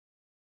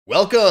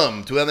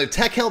Welcome to another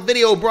Tech Help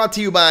video brought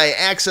to you by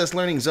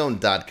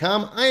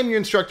AccessLearningZone.com. I am your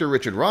instructor,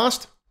 Richard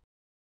Rost.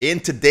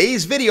 In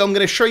today's video, I'm going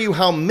to show you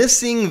how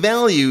missing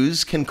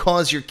values can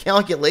cause your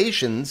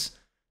calculations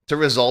to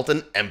result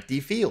in empty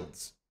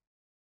fields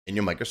in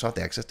your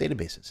Microsoft Access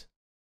databases.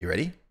 You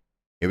ready?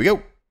 Here we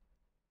go.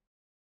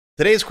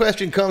 Today's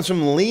question comes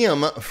from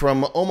Liam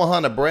from Omaha,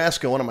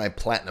 Nebraska, one of my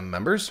platinum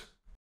members.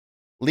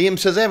 Liam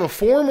says, I have a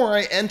form where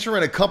I enter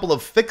in a couple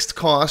of fixed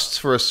costs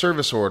for a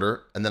service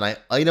order, and then I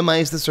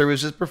itemize the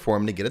services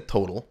performed to get a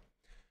total.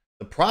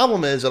 The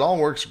problem is it all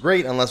works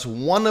great unless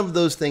one of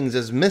those things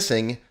is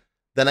missing,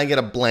 then I get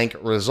a blank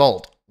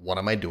result. What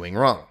am I doing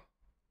wrong?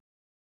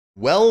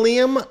 Well,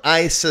 Liam,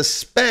 I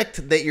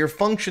suspect that your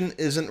function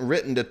isn't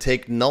written to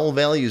take null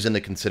values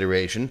into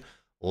consideration.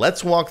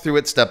 Let's walk through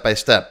it step by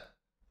step.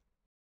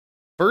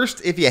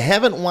 First, if you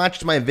haven't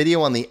watched my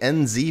video on the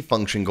NZ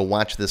function, go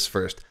watch this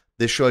first.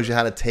 This shows you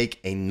how to take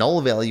a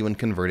null value and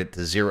convert it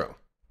to 0.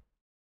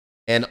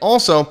 And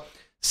also,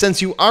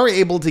 since you are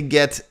able to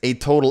get a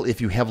total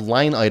if you have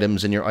line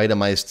items in your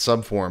itemized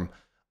subform,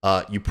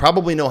 you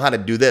probably know how to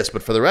do this.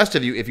 But for the rest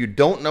of you, if you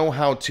don't know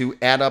how to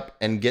add up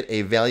and get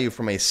a value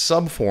from a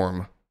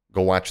subform,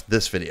 go watch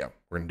this video.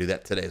 We're going to do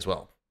that today as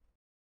well.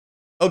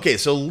 Okay,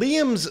 so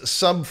Liam's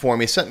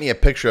subform, he sent me a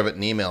picture of it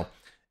in email.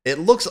 It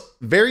looks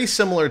very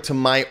similar to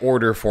my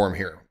order form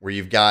here, where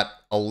you've got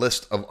a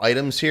list of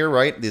items here,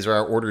 right? These are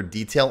our order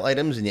detail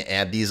items, and you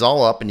add these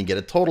all up and you get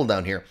a total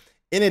down here.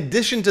 In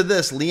addition to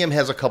this, Liam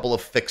has a couple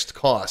of fixed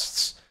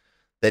costs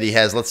that he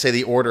has. Let's say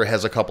the order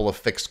has a couple of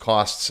fixed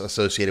costs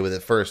associated with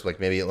it first,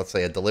 like maybe, let's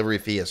say, a delivery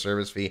fee, a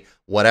service fee,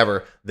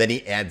 whatever. Then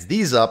he adds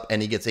these up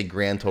and he gets a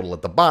grand total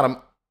at the bottom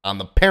on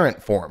the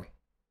parent form.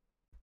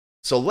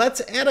 So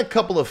let's add a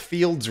couple of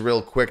fields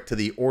real quick to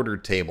the order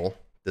table,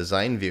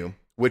 design view.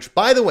 Which,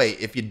 by the way,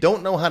 if you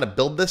don't know how to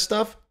build this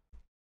stuff,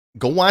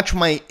 go watch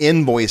my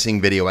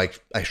invoicing video. I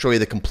show you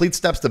the complete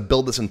steps to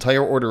build this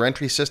entire order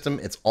entry system.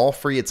 It's all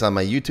free. It's on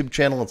my YouTube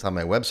channel. It's on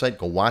my website.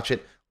 Go watch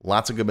it.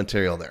 Lots of good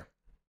material there.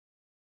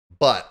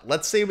 But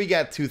let's say we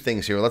got two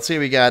things here. Let's say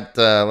we got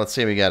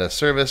a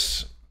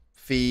service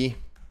fee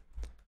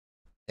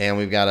and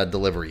we've got a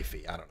delivery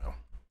fee. I don't know.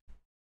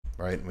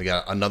 Right? We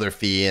got another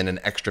fee and an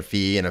extra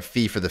fee and a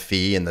fee for the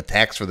fee and the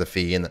tax for the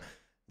fee and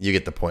you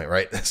get the point,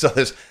 right? So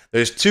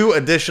there's two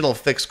additional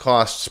fixed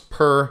costs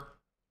per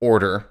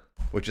order,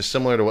 which is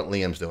similar to what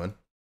Liam's doing.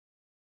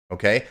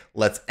 Okay,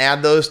 let's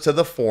add those to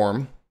the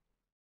form,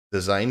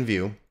 design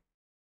view.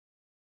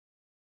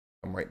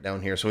 Come right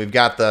down here. So we've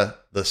got the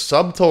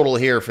subtotal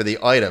here for the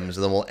items,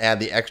 and then we'll add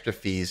the extra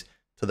fees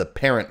to the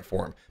parent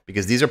form,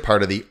 because these are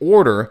part of the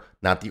order,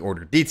 not the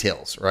order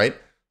details, right?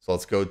 So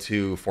let's go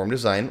to form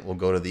design. We'll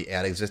go to the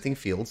add existing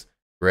fields,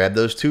 grab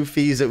those two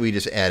fees that we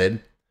just added,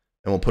 and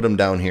we'll put them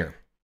down here.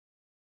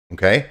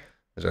 Okay,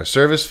 there's our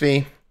service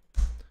fee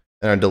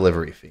and our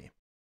delivery fee.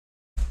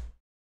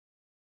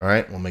 All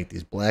right, we'll make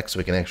these black so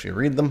we can actually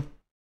read them.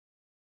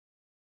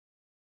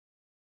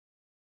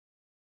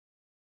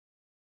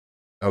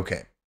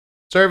 Okay,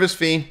 service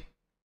fee,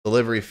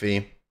 delivery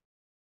fee.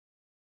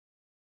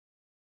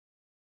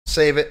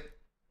 Save it,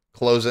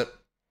 close it,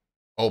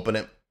 open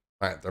it.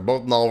 All right, they're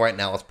both null right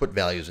now. Let's put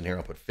values in here.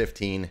 I'll put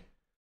 15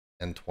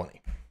 and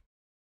 20.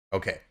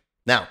 Okay,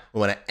 now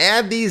we want to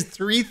add these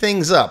three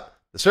things up.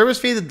 The service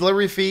fee, the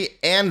delivery fee,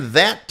 and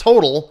that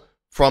total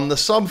from the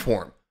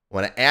subform. I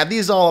want to add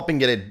these all up and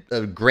get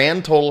a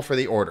grand total for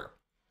the order.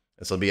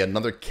 This will be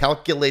another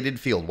calculated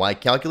field. Why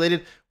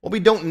calculated? Well, we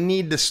don't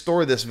need to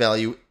store this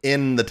value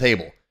in the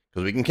table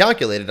because we can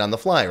calculate it on the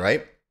fly,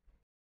 right?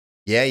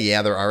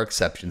 Yeah, there are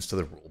exceptions to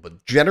the rule,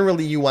 but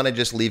generally you want to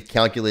just leave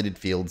calculated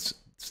fields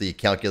so you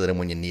calculate them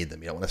when you need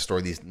them. You don't want to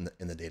store these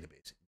in the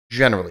database.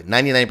 Generally,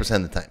 99%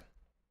 of the time.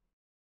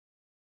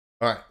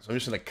 All right, so I'm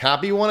just going to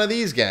copy one of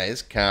these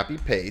guys, copy,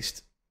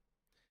 paste,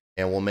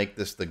 and we'll make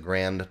this the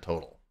grand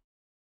total.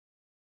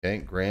 Okay,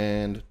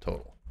 grand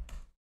total.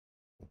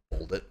 We'll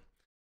bold it,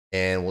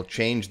 and we'll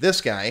change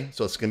this guy,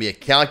 so it's going to be a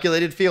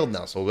calculated field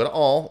now. So we'll go to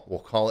all, we'll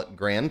call it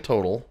grand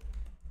total.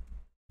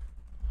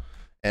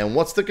 And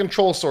what's the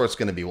control source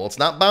going to be? Well, it's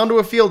not bound to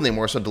a field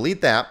anymore, so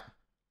delete that.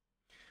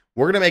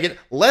 We're going to make it,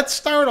 let's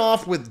start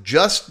off with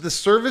just the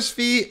service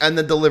fee and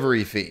the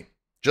delivery fee.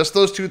 Just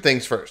those two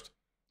things first.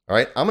 All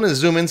right, I'm going to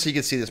zoom in so you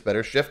can see this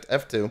better. Shift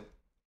F2.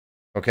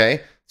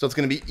 Okay, so it's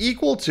going to be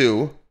equal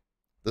to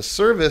the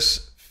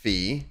service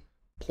fee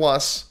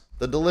plus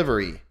the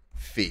delivery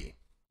fee.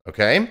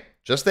 Okay,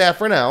 just that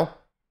for now.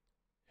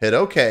 Hit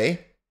OK,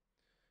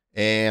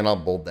 and I'll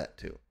bold that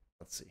too.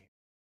 Let's see.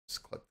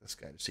 Just click this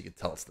guy just so you can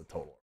tell it's the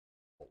total.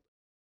 All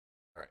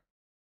right,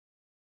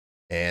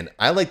 and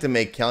I like to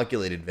make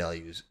calculated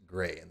values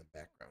gray in the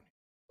background.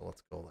 So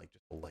let's go like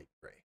just a light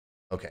gray.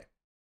 Okay,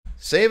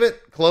 save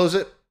it, close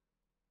it.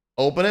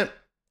 Open it.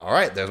 All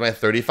right, there's my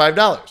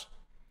 $35.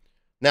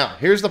 Now,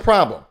 here's the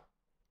problem.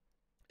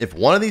 If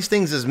one of these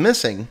things is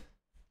missing,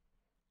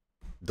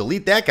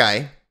 delete that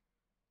guy,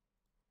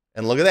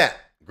 and look at that.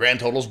 Grand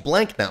total's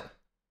blank now.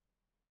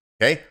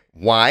 Okay,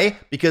 why?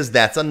 Because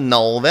that's a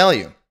null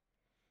value.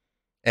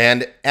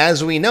 And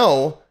as we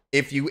know,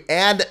 if you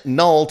add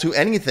null to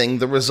anything,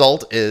 the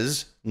result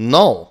is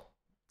null.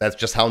 That's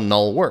just how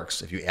null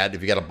works. If you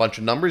got a bunch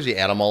of numbers, you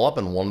add them all up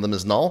and one of them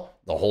is null,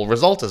 the whole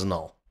result is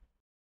null.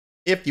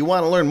 If you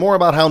want to learn more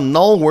about how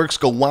null works,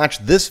 go watch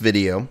this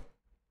video.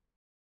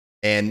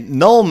 And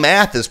null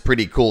math is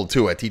pretty cool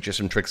too. I teach you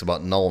some tricks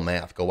about null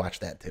math. Go watch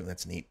that too.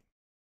 That's neat.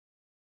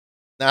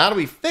 Now, how do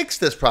we fix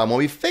this problem? Well,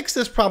 we fix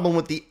this problem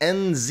with the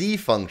NZ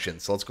function.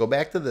 So let's go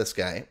back to this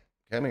guy.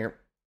 Come here.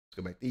 Let's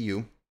go back to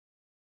U.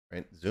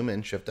 Right? Zoom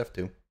in, Shift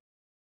F2.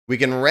 We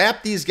can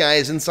wrap these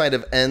guys inside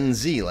of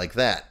NZ like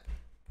that.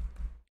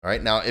 All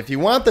right. Now, if you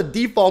want the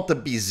default to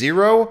be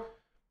 0,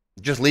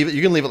 just leave it.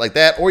 You can leave it like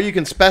that, or you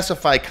can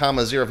specify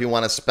comma 0 if you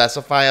want to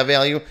specify a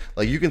value.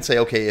 Like you can say,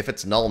 okay, if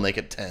it's null, make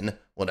it 10,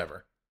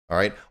 whatever. All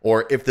right.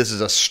 Or if this is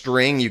a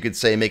string, you could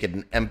say make it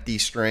an empty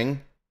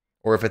string.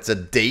 Or if it's a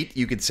date,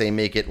 you could say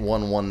make it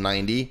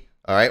 1190.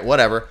 All right,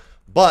 whatever.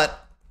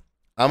 But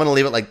I'm going to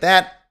leave it like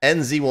that.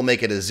 NZ will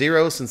make it a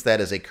 0 since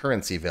that is a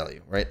currency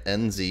value, right?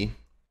 NZ.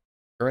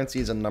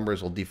 Currencies and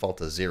numbers will default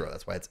to 0.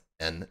 That's why it's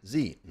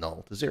NZ,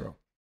 null to 0.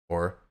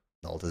 Or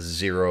null to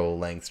 0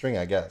 length string,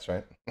 I guess,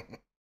 right?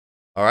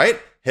 All right,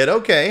 hit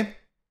OK.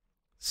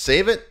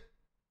 Save it,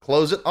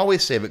 close it.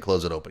 Always save it,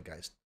 close it, open,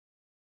 guys.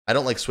 I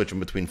don't like switching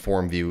between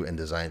form view and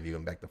design view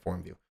and back to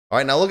form view. All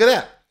right, now look at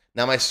that.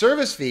 Now my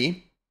service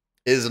fee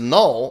is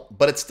null,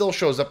 but it still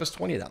shows up as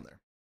 20 down there.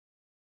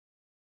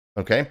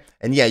 Okay,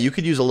 and yeah, you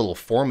could use a little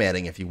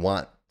formatting if you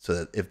want, so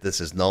that if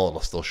this is null, it'll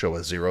still show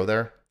a 0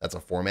 there. That's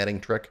a formatting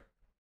trick.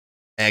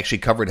 I actually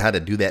covered how to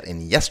do that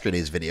in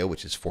yesterday's video,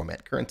 which is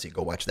format currency.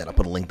 Go watch that. I'll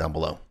put a link down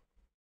below.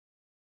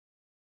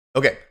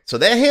 Okay, so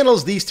that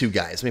handles these two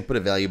guys. Let me put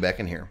a value back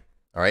in here.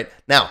 All right,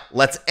 now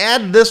let's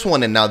add this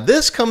one in. Now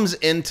this comes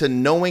into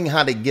knowing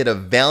how to get a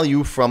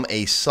value from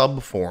a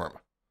subform.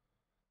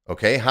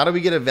 Okay, how do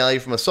we get a value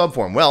from a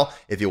subform? Well,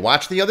 if you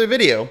watch the other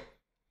video,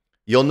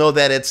 you'll know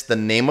that it's the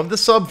name of the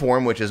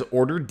subform, which is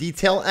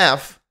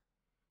OrderDetailF,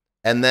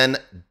 and then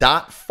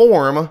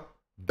 .form,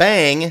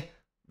 bang,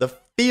 the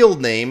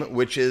field name,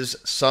 which is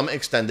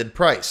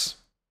SumExtPrice.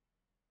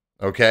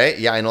 Okay,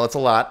 yeah, I know it's a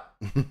lot.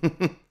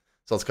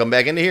 So let's come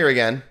back into here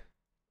again.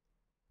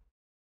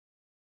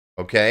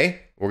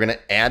 Okay, we're going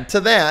to add to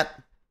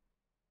that.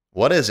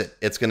 What is it?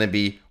 It's going to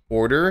be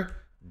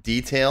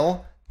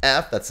OrderDetailF,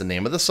 that's the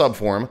name of the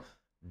subform,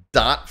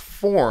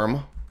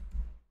 .form,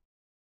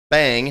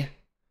 bang,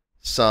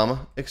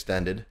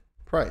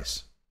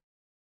 SumExtPrice.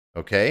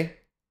 Okay,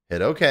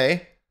 hit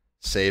OK,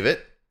 save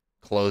it,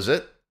 close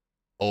it,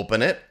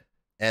 open it,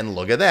 and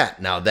look at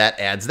that. Now that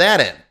adds that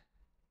in.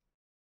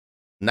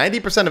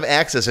 90% of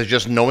Access is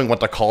just knowing what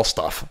to call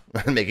stuff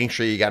and making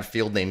sure you got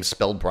field names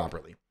spelled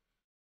properly.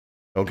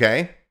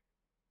 Okay?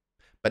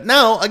 But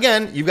now,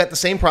 again, you've got the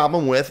same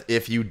problem with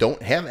if you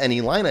don't have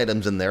any line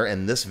items in there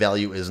and this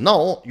value is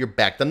null, you're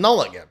back to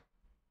null again.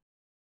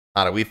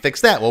 How do we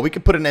fix that? Well, we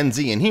could put an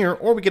NZ in here,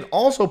 or we could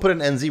also put an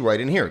NZ right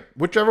in here.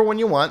 Whichever one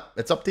you want,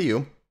 it's up to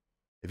you.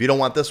 If you don't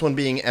want this one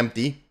being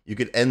empty, you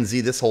could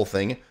NZ this whole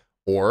thing,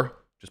 or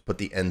just put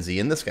the NZ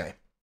in this guy.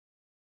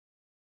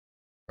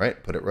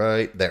 Right? Put it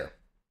right there.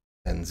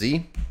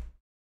 NZ.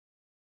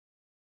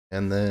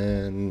 And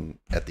then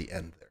at the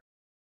end there.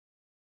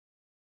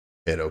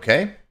 Hit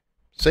OK.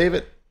 Save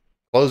it.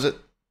 Close it.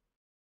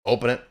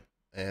 Open it.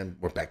 And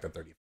we're back to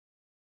 30.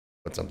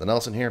 Put something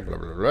else in here. Blah,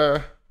 blah,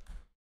 blah.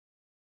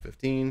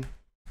 15.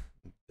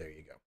 There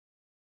you go.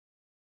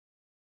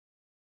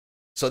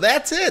 So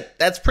that's it.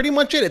 That's pretty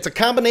much it. It's a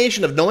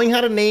combination of knowing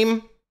how to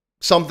name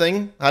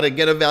something, how to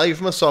get a value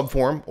from a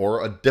subform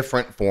or a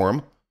different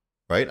form,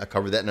 right? I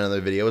covered that in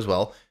another video as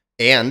well.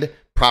 And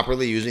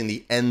properly using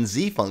the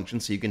NZ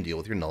function so you can deal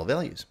with your null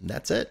values. And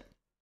that's it.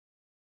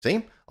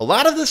 See? A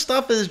lot of this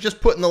stuff is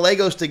just putting the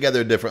Legos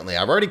together differently.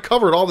 I've already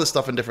covered all this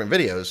stuff in different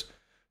videos,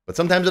 but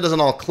sometimes it doesn't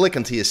all click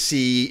until you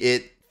see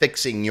it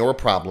fixing your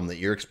problem that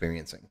you're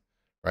experiencing,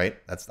 right?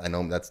 I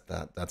know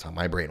that's how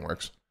my brain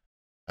works.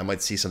 I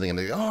might see something and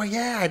be, oh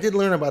yeah, I did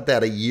learn about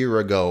that a year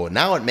ago.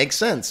 Now it makes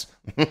sense.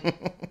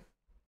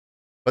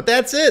 But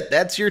that's it.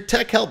 That's your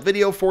tech help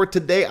video for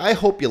today. I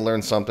hope you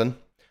learned something.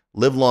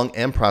 Live long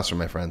and prosper,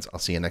 my friends. I'll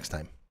see you next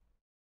time.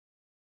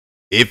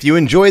 If you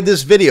enjoyed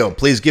this video,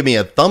 please give me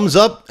a thumbs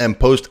up and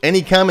post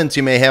any comments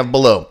you may have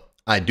below.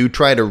 I do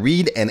try to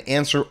read and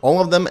answer all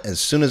of them as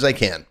soon as I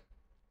can.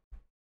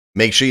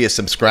 Make sure you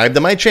subscribe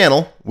to my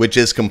channel, which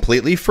is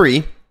completely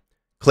free.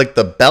 Click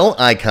the bell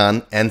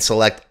icon and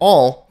select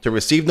all to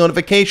receive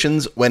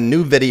notifications when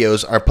new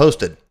videos are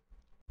posted.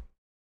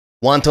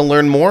 Want to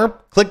learn more?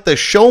 Click the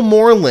Show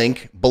More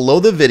link below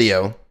the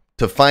video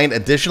to find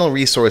additional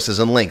resources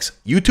and links.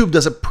 YouTube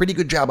does a pretty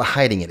good job of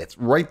hiding it. It's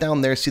right down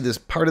there. See this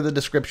part of the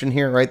description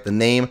here, right? The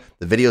name,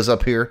 the video's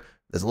up here.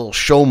 There's a little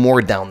Show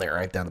More down there,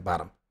 right down the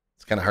bottom.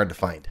 It's kind of hard to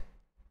find.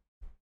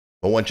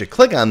 But once you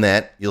click on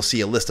that, you'll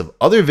see a list of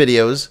other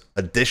videos,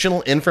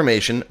 additional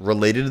information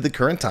related to the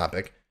current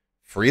topic,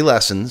 free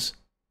lessons,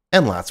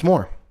 and lots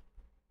more.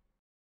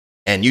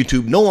 And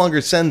YouTube no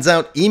longer sends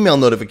out email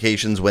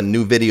notifications when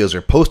new videos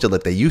are posted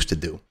like they used to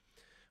do.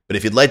 But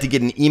if you'd like to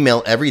get an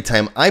email every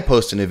time I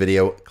post a new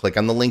video, click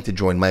on the link to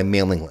join my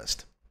mailing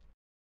list.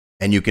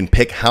 And you can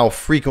pick how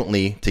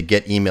frequently to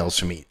get emails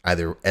from me,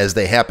 either as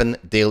they happen,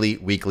 daily,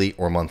 weekly,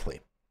 or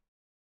monthly.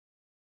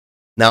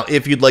 Now,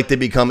 if you'd like to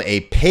become a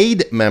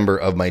paid member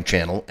of my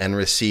channel and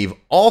receive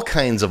all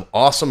kinds of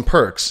awesome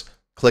perks,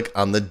 click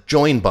on the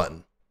Join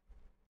button.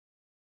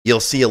 You'll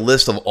see a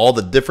list of all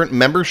the different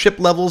membership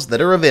levels that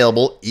are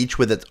available, each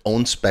with its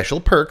own special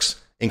perks,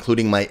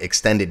 including my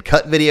extended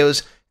cut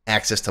videos,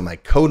 access to my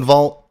code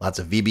vault, lots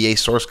of VBA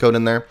source code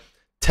in there,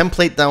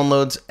 template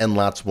downloads, and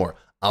lots more.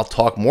 I'll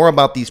talk more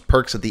about these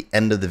perks at the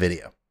end of the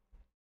video.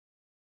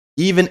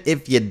 Even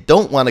if you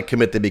don't want to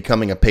commit to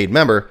becoming a paid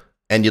member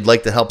and you'd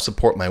like to help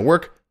support my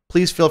work,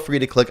 please feel free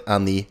to click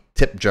on the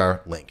tip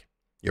jar link.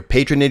 Your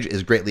patronage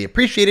is greatly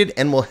appreciated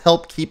and will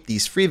help keep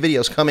these free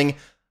videos coming.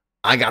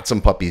 I got some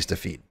puppies to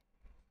feed.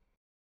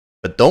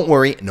 But don't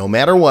worry, no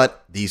matter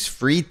what, these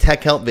free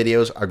tech help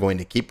videos are going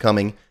to keep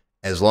coming.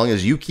 As long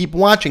as you keep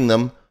watching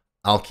them,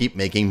 I'll keep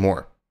making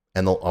more,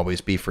 and they'll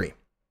always be free.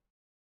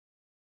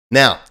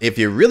 Now, if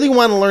you really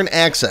want to learn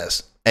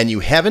Access and you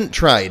haven't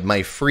tried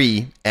my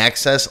free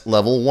Access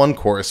Level 1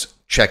 course,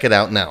 check it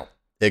out now.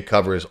 It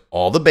covers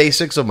all the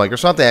basics of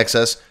Microsoft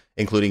Access,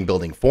 including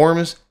building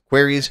forms,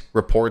 queries,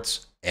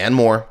 reports, and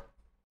more.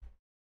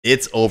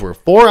 It's over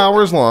 4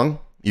 hours long.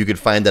 You can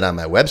find it on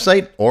my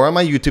website or on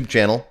my YouTube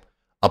channel.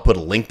 I'll put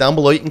a link down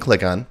below you can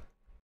click on.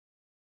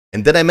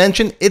 And did I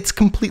mention it's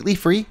completely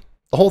free?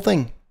 The whole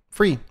thing,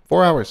 free,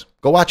 4 hours.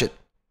 Go watch it.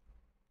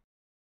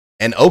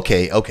 And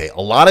okay, a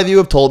lot of you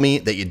have told me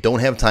that you don't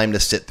have time to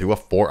sit through a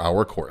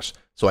 4-hour course.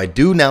 So I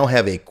do now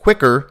have a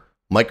quicker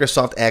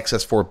Microsoft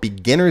Access for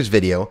Beginners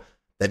video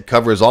that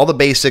covers all the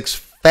basics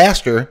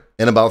faster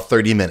in about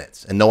 30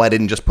 minutes. And no, I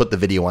didn't just put the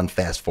video on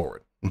fast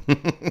forward.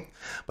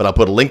 But I'll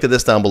put a link to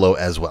this down below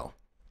as well.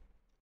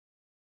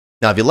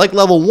 Now, if you like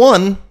level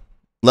 1,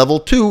 level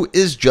 2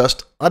 is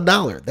just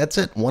 $1. That's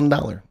it,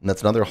 $1. And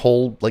that's another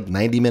whole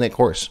 90-minute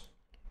course.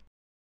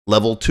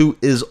 Level 2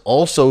 is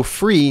also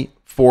free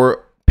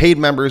for paid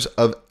members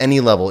of any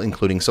level,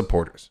 including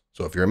supporters.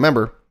 So if you're a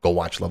member, go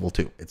watch level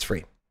 2. It's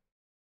free.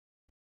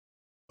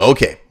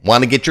 Okay,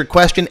 want to get your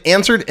question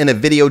answered in a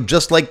video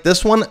just like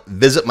this one?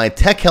 Visit my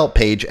tech help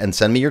page and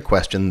send me your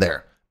question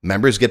there.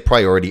 Members get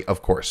priority,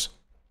 of course.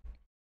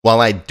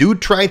 While I do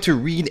try to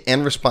read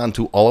and respond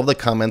to all of the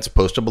comments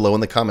posted below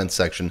in the comments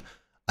section,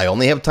 I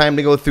only have time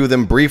to go through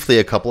them briefly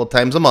a couple of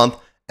times a month,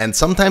 and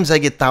sometimes I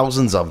get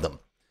thousands of them.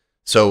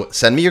 So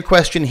send me your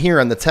question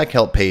here on the tech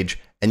help page,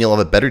 and you'll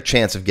have a better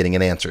chance of getting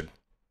it answered.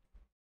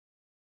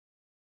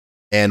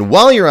 And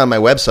while you're on my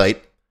website,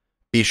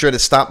 be sure to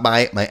stop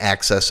by my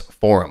Access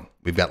forum.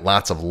 We've got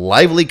lots of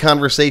lively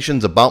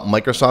conversations about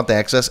Microsoft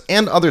Access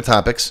and other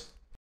topics.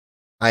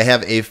 I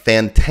have a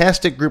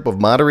fantastic group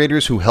of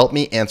moderators who help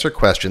me answer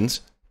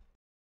questions.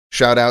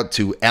 Shout out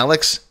to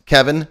Alex,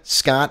 Kevin,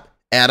 Scott,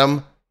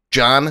 Adam,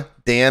 John,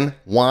 Dan,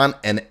 Juan,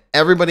 and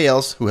everybody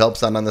else who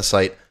helps out on the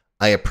site.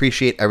 I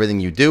appreciate everything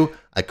you do.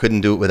 I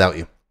couldn't do it without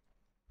you.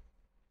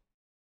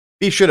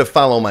 Be sure to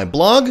follow my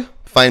blog,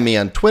 find me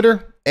on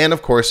Twitter, and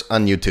of course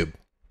on YouTube.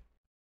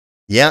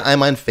 Yeah,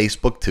 I'm on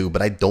Facebook too,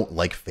 but I don't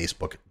like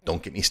Facebook.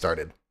 Don't get me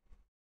started.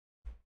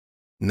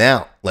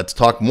 Now, let's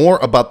talk more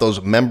about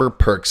those member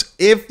perks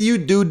if you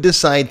do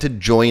decide to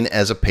join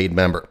as a paid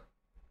member.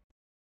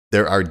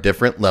 There are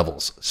different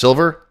levels: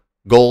 Silver,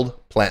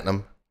 Gold,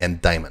 Platinum, and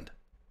Diamond.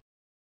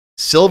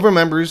 Silver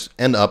members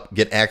and up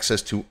get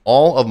access to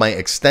all of my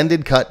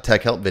extended cut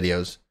tech help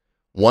videos,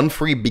 one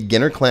free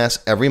beginner class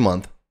every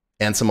month,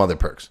 and some other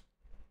perks.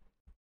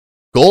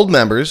 Gold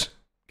members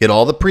get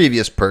all the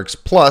previous perks,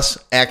 plus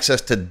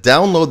access to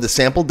download the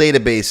sample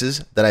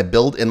databases that I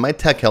build in my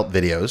tech help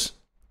videos,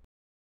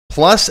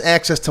 plus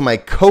access to my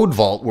code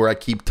vault where I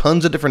keep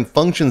tons of different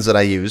functions that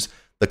I use,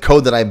 the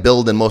code that I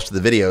build in most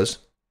of the videos.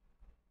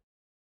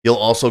 You'll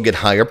also get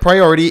higher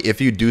priority if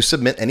you do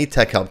submit any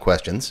tech help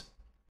questions.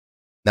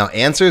 Now,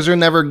 answers are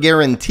never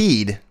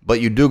guaranteed,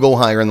 but you do go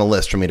higher in the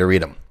list for me to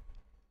read them.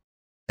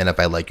 And if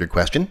I like your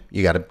question,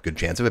 you got a good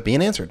chance of it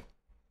being answered.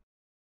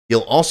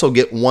 You'll also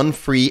get one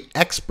free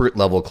expert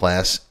level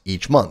class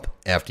each month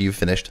after you've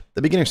finished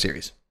the beginner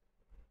series.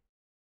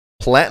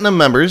 Platinum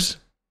members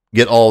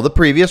get all the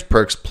previous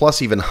perks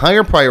plus even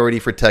higher priority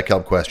for tech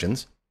help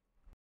questions.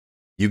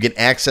 You get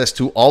access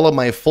to all of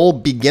my full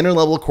beginner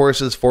level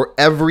courses for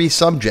every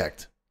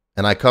subject.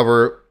 And I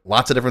cover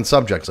lots of different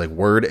subjects like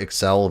Word,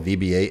 Excel,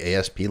 VBA,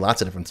 ASP,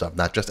 lots of different stuff,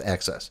 not just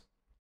Access.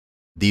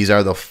 These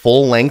are the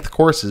full-length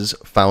courses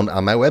found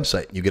on my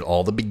website. You get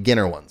all the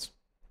beginner ones.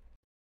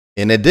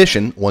 In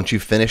addition, once you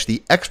finish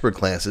the expert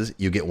classes,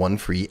 you get one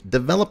free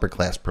developer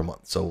class per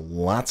month. So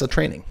lots of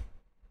training.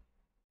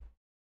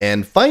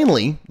 And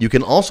finally, you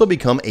can also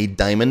become a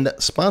Diamond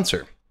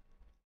sponsor.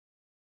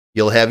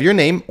 You'll have your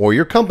name or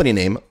your company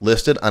name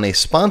listed on a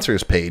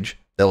sponsors page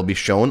that will be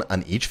shown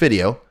on each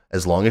video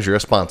as long as you're a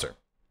sponsor.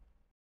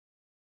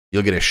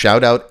 You'll get a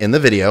shout out in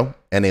the video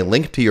and a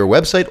link to your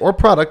website or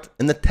product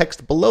in the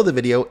text below the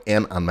video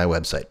and on my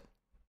website.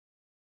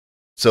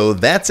 So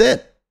that's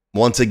it.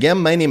 Once again,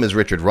 my name is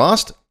Richard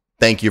Rost.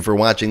 Thank you for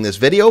watching this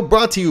video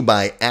brought to you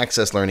by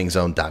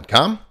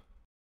AccessLearningZone.com.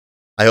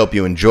 I hope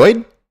you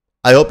enjoyed.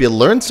 I hope you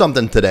learned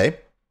something today.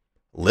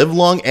 Live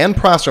long and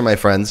prosper, my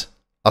friends.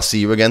 I'll see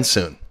you again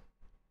soon.